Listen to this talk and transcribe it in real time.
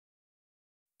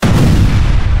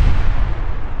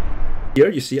Here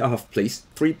you see I have placed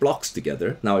 3 blocks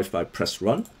together. Now if I press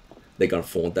run, they're gonna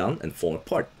fall down and fall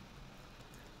apart.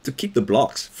 To keep the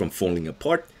blocks from falling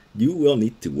apart, you will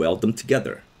need to weld them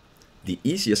together. The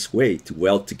easiest way to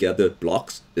weld together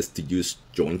blocks is to use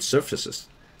joint surfaces.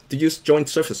 To use joint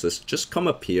surfaces, just come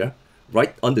up here,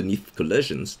 right underneath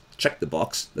collisions, check the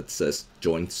box that says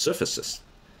joint surfaces.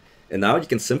 And now you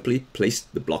can simply place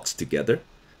the blocks together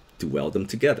to weld them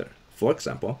together. For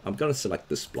example, I'm going to select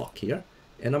this block here,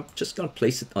 and I'm just going to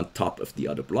place it on top of the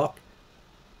other block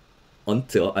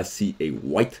until I see a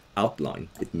white outline.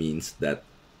 It means that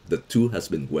the two has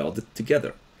been welded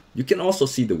together. You can also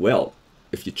see the weld.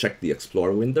 If you check the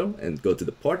Explorer window and go to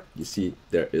the part, you see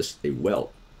there is a weld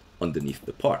underneath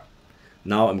the part.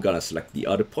 Now I'm going to select the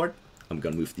other part. I'm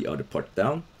going to move the other part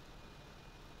down.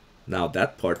 Now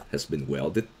that part has been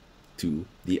welded to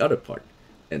the other part.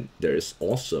 And there is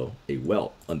also a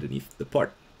weld underneath the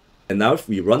part. And now if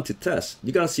we run to test,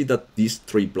 you're going to see that these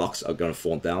 3 blocks are going to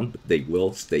fall down, but they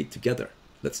will stay together.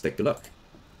 Let's take a look.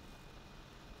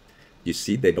 You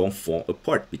see they don't fall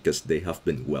apart because they have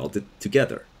been welded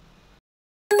together.